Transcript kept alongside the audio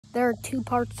There are two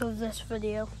parts of this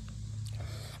video.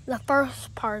 The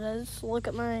first part is, look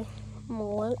at my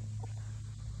mullet.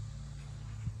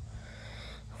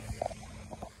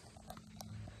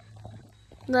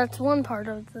 That's one part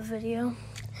of the video.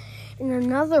 And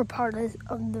another part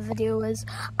of the video is,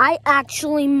 I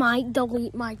actually might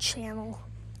delete my channel.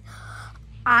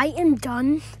 I am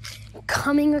done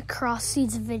coming across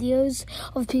these videos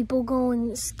of people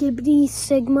going Skibbity,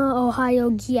 Sigma, Ohio,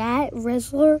 Gat,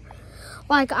 Rizzler.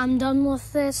 Like, I'm done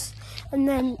with this. And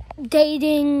then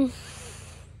dating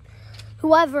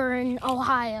whoever in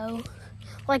Ohio.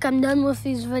 Like, I'm done with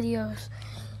these videos.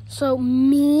 So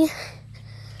me,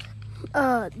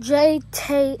 Jay,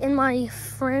 Tate, and my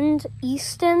friend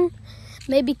Easton,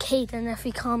 maybe Caden if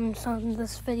he comments on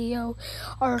this video,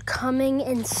 are coming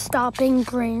and stopping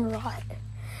brain rot.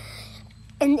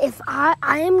 And if I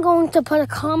am going to put a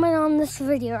comment on this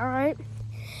video, alright?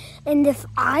 And if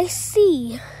I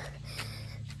see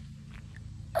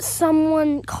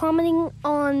someone commenting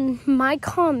on my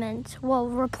comment, well,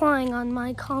 replying on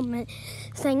my comment,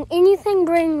 saying anything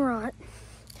brain rot,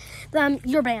 then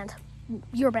you're banned.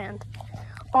 You're banned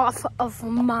off of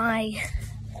my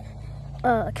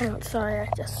account. Sorry,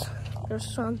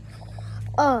 there's some.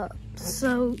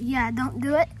 So yeah, don't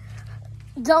do it.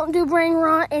 Don't do brain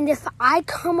rot. And if I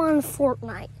come on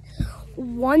Fortnite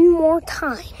one more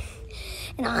time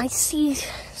and I see,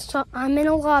 so I'm in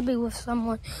a lobby with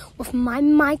someone with my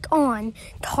mic on,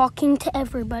 talking to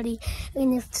everybody,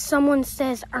 and if someone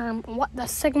says, what the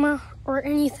Sigma or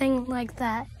anything like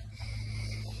that,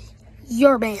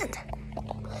 you're banned.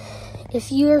 If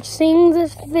you're seeing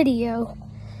this video,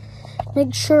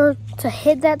 make sure to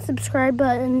hit that subscribe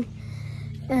button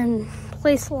and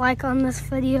place a like on this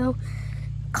video.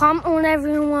 Comment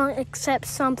whenever you want except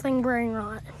something brain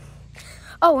rot.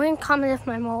 Oh, and comment if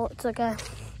my mullet's okay.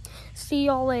 See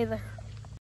y'all later.